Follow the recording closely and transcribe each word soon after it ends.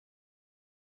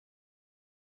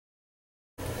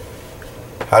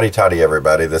Howdy toddy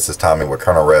everybody, this is Tommy with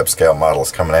Colonel Reb Scale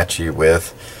Models coming at you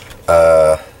with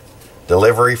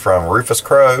delivery from Rufus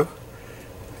Crow.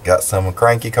 Got some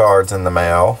Cranky Cards in the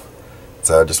mail,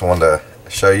 so I just wanted to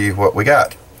show you what we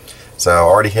got. So I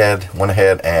already went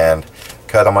ahead and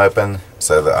cut them open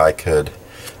so that I could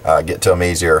get to them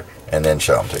easier and then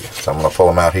show them to you. So I'm going to pull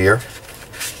them out here.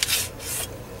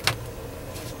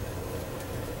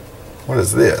 What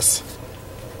is this?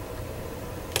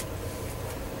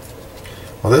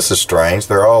 Well, this is strange.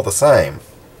 They're all the same.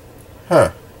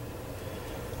 Huh.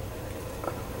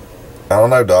 I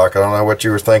don't know, Doc. I don't know what you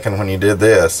were thinking when you did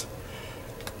this.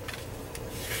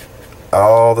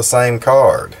 All the same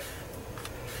card.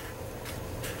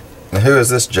 Now, who is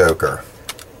this joker?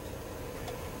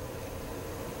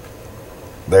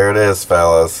 There it is,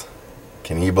 fellas.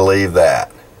 Can you believe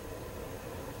that?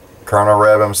 Colonel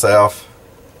Reb himself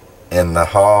in the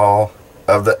Hall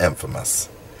of the Infamous.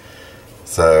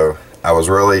 So I was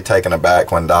really taken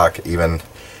aback when Doc even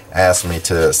asked me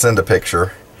to send a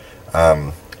picture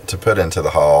to put into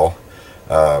the hall,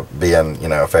 being, you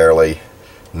know, a fairly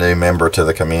new member to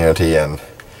the community and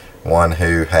one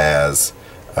who has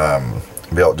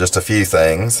built just a few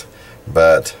things,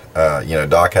 but you know,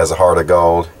 Doc has a heart of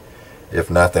gold if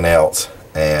nothing else,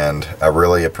 and I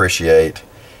really appreciate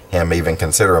him even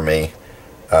considering me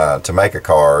to make a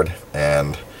card.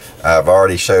 And I've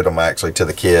already showed them actually to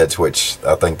the kids, which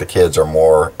I think the kids are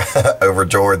more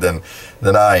overjoyed than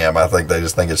I am. I think they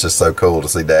just think it's just so cool to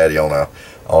see Daddy on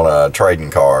a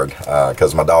trading card,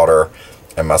 because my daughter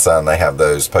and my son, they have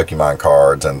those Pokemon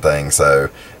cards and things, so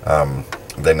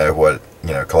they know what,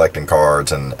 you know, collecting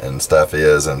cards and stuff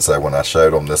is. And so when I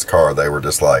showed them this card, they were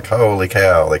just like, holy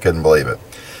cow, they couldn't believe it.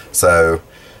 So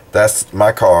that's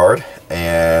my card,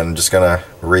 and I'm just gonna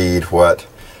read what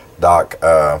Doc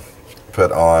put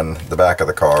on the back of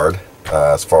the card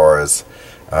as far as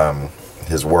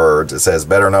his words. It says,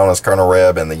 better known as Colonel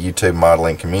Reb in the YouTube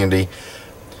modeling community,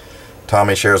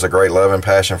 Tommy shares a great love and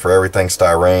passion for everything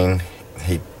styrene.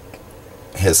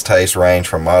 His tastes range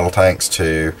from model tanks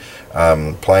to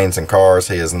planes and cars.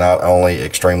 He is not only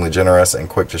extremely generous and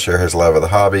quick to share his love of the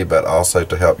hobby, but also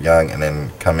to help young and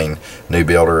incoming new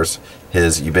builders.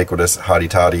 His ubiquitous hotty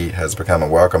toddy has become a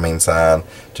welcoming sign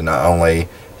to not only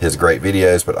his great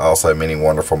videos, but also many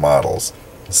wonderful models.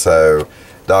 So,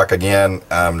 Doc, again,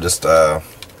 I'm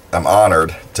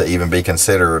honored to even be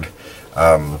considered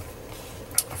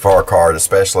for a card,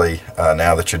 especially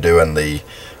now that you're doing the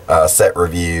set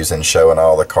reviews and showing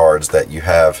all the cards that you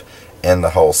have in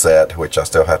the whole set, which I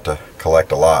still have to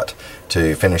collect a lot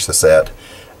to finish the set.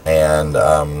 And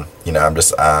you know, I'm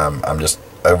just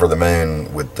over the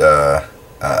moon with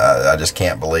I just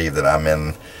can't believe that I'm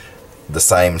in the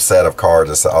same set of cards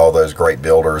as all those great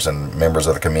builders and members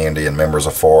of the community and members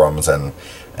of forums and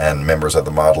members of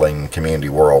the modeling community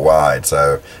worldwide.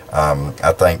 So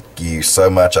I thank you so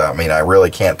much. I mean, I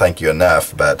really can't thank you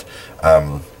enough, but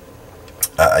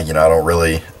you know, I don't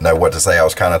really know what to say. I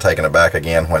was kind of taken aback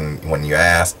again when you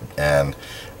asked, and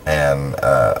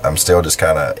I'm still just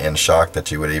kind of in shock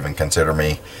that you would even consider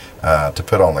me to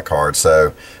put on the card.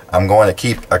 So I'm going to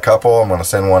keep a couple. I'm going to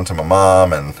send one to my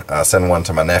mom and send one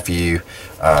to my nephew,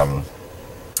 and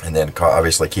then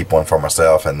obviously keep one for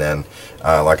myself. And then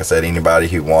like I said, anybody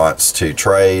who wants to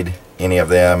trade any of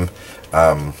them,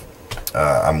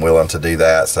 I'm willing to do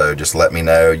that. So just let me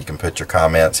know. You can put your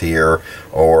comments here,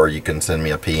 or you can send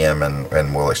me a PM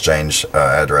and we'll exchange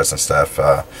address and stuff.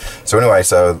 So anyway,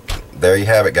 so there you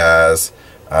have it, guys.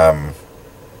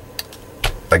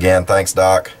 Again, thanks,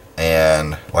 Doc.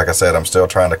 And like I said, I'm still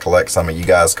trying to collect some of you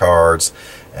guys' cards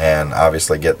and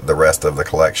obviously get the rest of the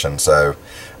collection. So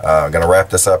I'm going to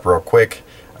wrap this up real quick.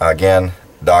 Again,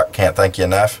 Doc, can't thank you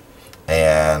enough.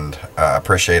 And I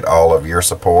appreciate all of your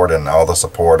support and all the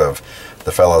support of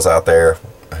the fellows out there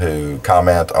who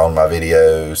comment on my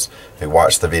videos, who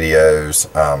watch the videos,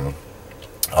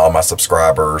 all my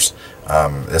subscribers.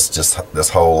 This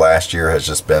whole last year has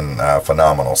just been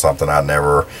phenomenal. Something I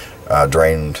never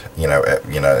dreamed, you know,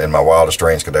 in my wildest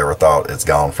dreams could ever thought. It's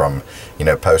gone from, you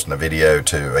know, posting a video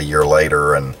to a year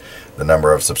later, and the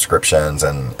number of subscriptions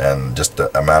and just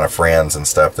the amount of friends and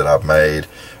stuff that I've made,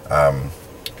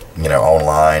 you know,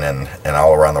 online and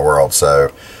all around the world.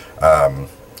 So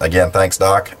again, thanks,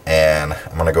 Doc, and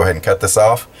I'm going to go ahead and cut this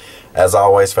off. As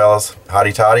always, fellas,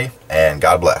 hotty toddy, and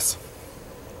God bless.